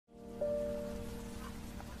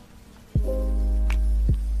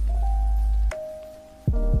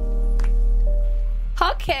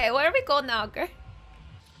are we gold now, girl?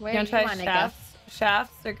 Where You wanna try shafts?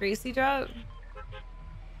 Shafts or greasy drop?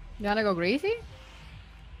 You wanna go greasy?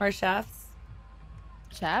 Or shafts?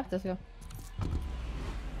 Shaft, let's go.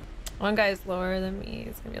 One guy's lower than me.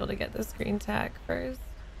 He's gonna be able to get this green tack first.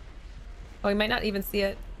 Oh, he might not even see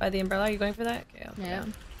it by the umbrella. Are you going for that? Okay, I'll go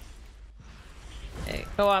down. Okay,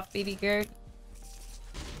 go off, baby girl.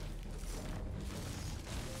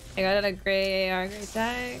 I got a gray AR, gray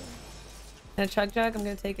tag. And a chug jug. I'm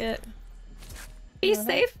gonna take it. Be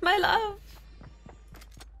safe, my love.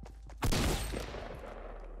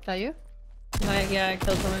 Is that you? Yeah, I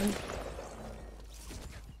killed someone.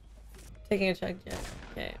 Taking a chug jug.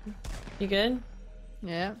 Okay. You good?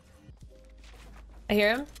 Yeah. I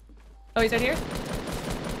hear him. Oh, he's right here.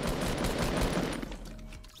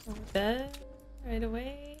 Dead right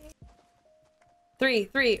away. Three.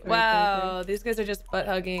 Wow, these guys are just butt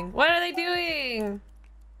hugging. What are they doing?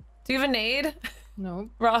 Do you have a nade?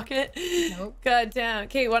 Nope. Rocket? Nope. God damn.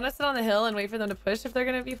 Okay, want to sit on the hill and wait for them to push if they're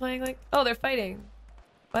gonna be playing like... Oh, they're fighting.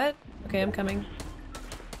 What? Okay, I'm coming.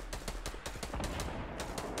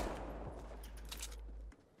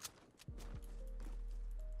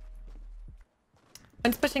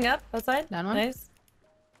 One's pushing up outside. That one? Nice.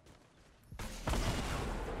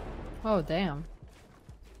 Oh, damn.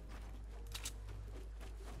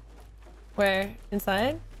 Where?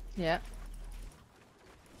 Inside? Yeah.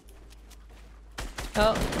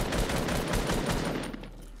 Oh.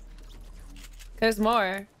 There's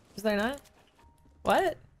more. Is there not?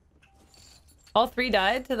 What? All three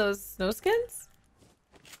died to those snow skins?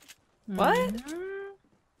 What?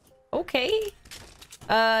 Okay.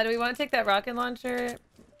 Do we want to take that rocket launcher?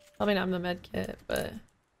 Probably not in the med kit, but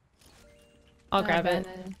I'll grab it.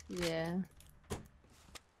 Yeah.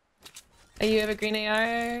 Oh, you have a green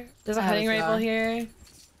AR? There's a hunting rifle here.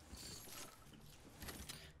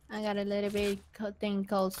 I got a little bit thing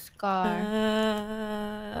called Scar.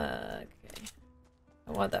 Okay.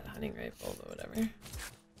 I want that hunting rifle, but whatever.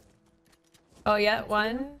 Oh yeah,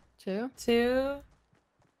 1, 2.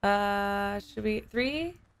 Should we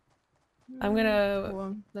 3? I'm gonna.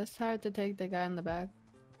 Well, let's try to take the guy in the back.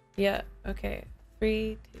 Yeah. Okay.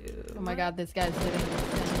 3, 2. Oh my god, this guy's sitting.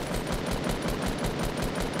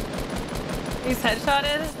 He's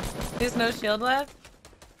headshotted. There's no shield left.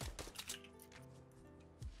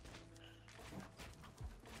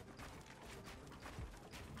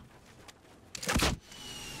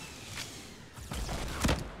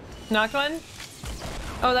 Knocked one.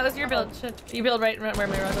 Oh, that was your build. Shit. You build right where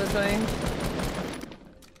my rocket was going.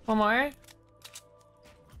 One more.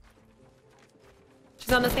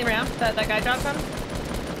 She's on the same ramp that that guy dropped from.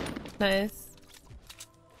 Nice.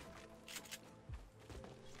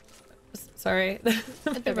 Sorry,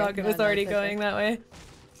 the rocket was already going that way.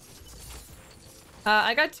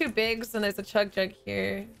 I got 2 bigs and there's a chug jug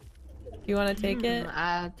here. Do you want to take it?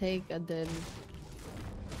 I'll take a dip.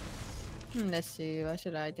 Let's see, what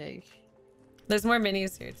should I take? There's more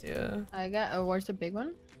minis here too. I got where's the big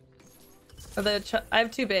one? Oh, I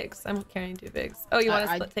have 2 bigs. I'm carrying 2 bigs. Oh, you want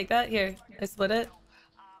to take that? Here, I split it.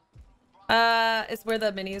 It's where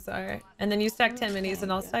the minis are, and then you stack 10 minis,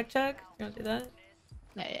 and I'll stack chug. You want to do that?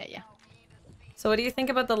 Yeah. So, what do you think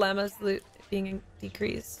about the llamas loot being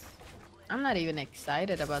decreased? I'm not even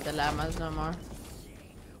excited about the llamas no more.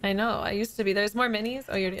 I know. I used to be. There's more minis.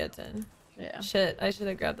 Oh, you already had 10. Yeah. Shit. I should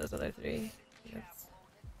have grabbed those other 3. That's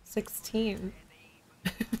 16.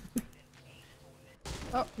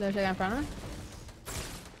 Oh, there's a guy in front of me.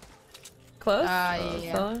 Close?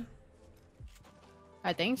 Yeah. So?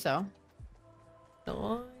 I think so.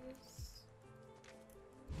 Nice.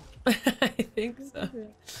 I think so.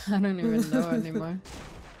 I don't even know anymore.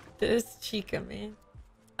 This Chica, man.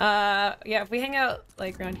 Yeah, if we hang out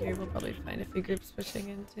like around here, we'll probably find a few groups pushing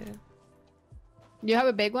into. You have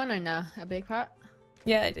a big one or no? A big pot?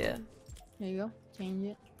 Yeah, I do. There you go. Change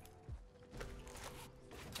it.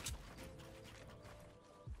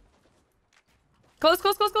 Close.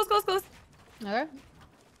 Okay.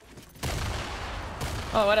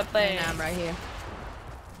 Oh, what a play. And I'm right here.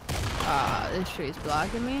 This tree's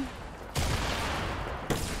blocking me.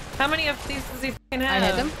 How many of these does he fucking have? I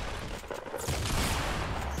hit him.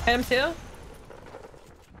 Hit him too?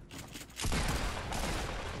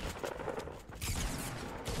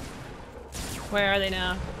 Where are they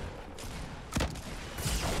now?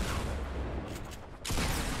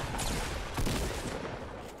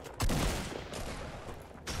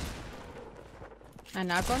 I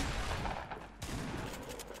knocked one.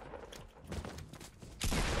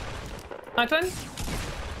 Knocked one?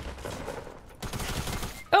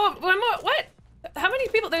 Oh, one more. What? How many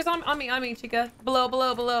people? There's on me, Chica.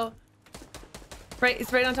 Below. Right,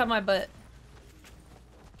 it's right on top of my butt.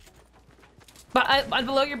 But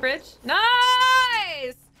below your bridge.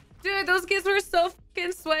 Nice! Dude, those kids were so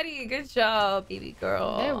fucking sweaty. Good job, baby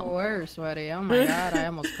girl. They were sweaty. Oh my god, I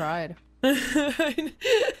almost cried.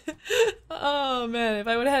 Oh man, if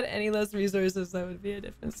I would have had any less resources, that would be a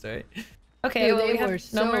different story. Okay, Dude, well, they we were have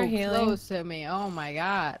so no more healing. close to me. Oh my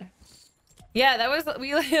god. Yeah, that was what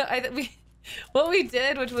we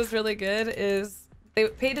did, which was really good, is they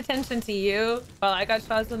paid attention to you while I got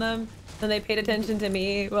shots on them. Then they paid attention to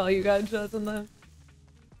me while you got shots on them.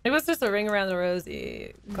 It was just a ring around the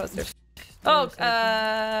rosy cluster. Oh,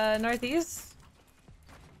 northeast.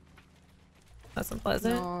 That's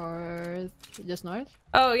unpleasant. North, just north?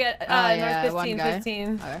 Oh yeah, yeah, north 15,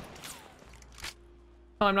 15. Okay.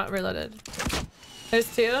 Oh, I'm not reloaded.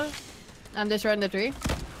 There's two. I'm destroying the tree.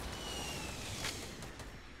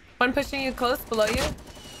 One pushing you close below you.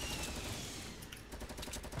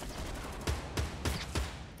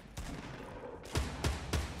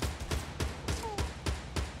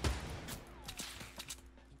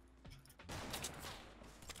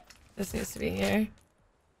 This needs to be here.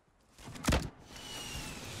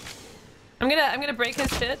 I'm gonna break his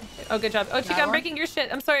shit. Oh, good job. Oh, Chica, I'm breaking your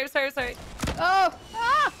shit. I'm sorry. Oh!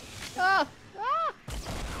 Ah! Ah! Ah!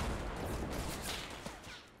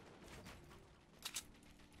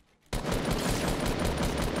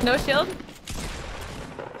 No shield?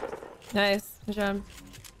 Nice. Good job.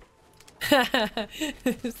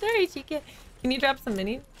 Sorry, Chica. Can you drop some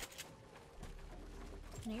minis?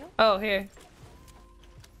 Oh, here.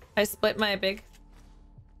 I split my big.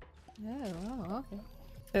 Oh, okay.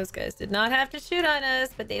 Those guys did not have to shoot on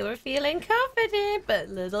us, but they were feeling confident. But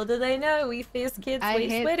little do they know, we face kids way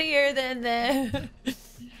sweatier than them.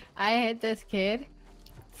 I hit this kid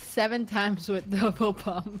 7 times with double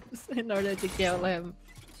pumps in order to kill him.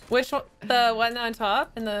 Which one? The one on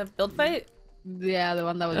top in the build fight? Yeah, the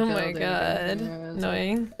one that was Oh my god.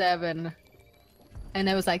 Annoying. Like 7. And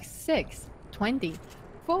it was like 6, 20,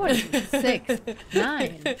 40, 6,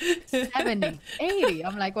 9, 70, 80.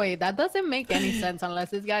 I'm like, wait, that doesn't make any sense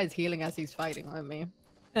unless this guy is healing as he's fighting with me.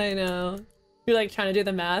 I know. You're like trying to do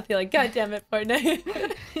the math. You're like, god damn it,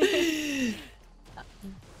 Fortnite.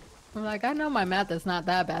 I'm like, I know my math is not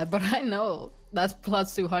that bad, but I know that's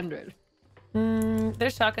plus 200. They're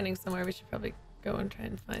shotgunning somewhere. We should probably go and try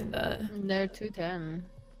and find that. They're 210.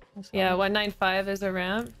 Yeah, 195 is a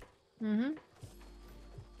ramp. Mm-hmm.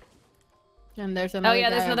 And there's another. Oh yeah,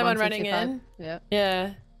 there's another one running in. Yeah.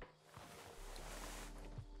 Yeah. I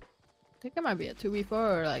think it might be a 2v4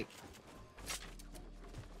 or like.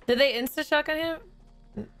 Did they insta shotgun him?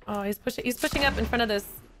 Oh, he's pushing up in front of this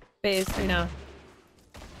base right now.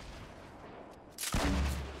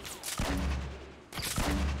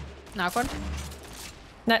 Knock one.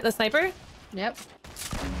 Not the sniper? Yep.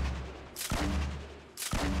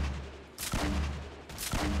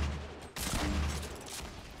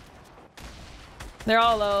 They're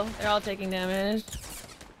all low. They're all taking damage.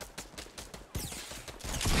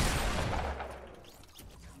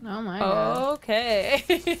 Oh my god. Okay.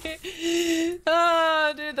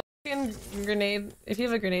 Oh, dude, the fucking grenade. If you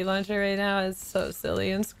have a grenade launcher right now, it's so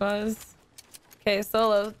silly in squads. Okay,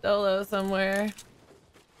 solo somewhere.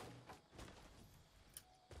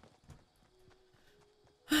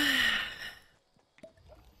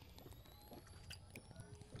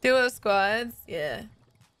 Duo squads? Yeah.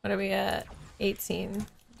 What are we at? 18.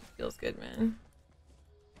 Feels good, man.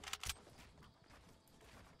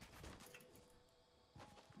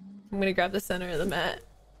 I'm gonna grab the center of the mat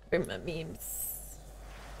for my memes.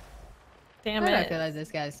 Damn it. I feel like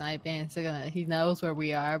this guy's sniping. So he knows where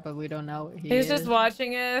we are, but we don't know where he is. He's just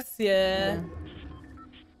watching us. Yeah.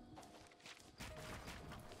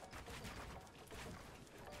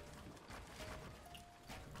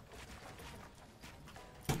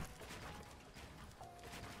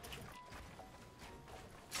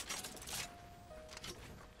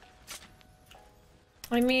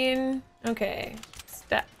 I mean, okay.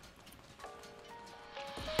 Step.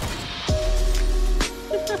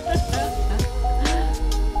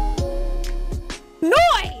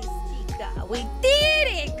 Nice, Chica. We did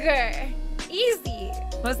it, girl. Easy.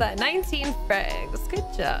 What was that? 19 frags. Good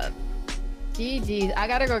job. GG. I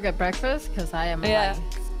gotta go get breakfast because I am like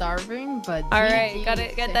starving. But all right,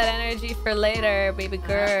 gotta get that energy for later, baby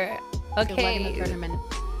girl. Okay. Good luck in the tournament.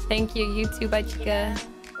 Thank you. You too. Bye, Chica.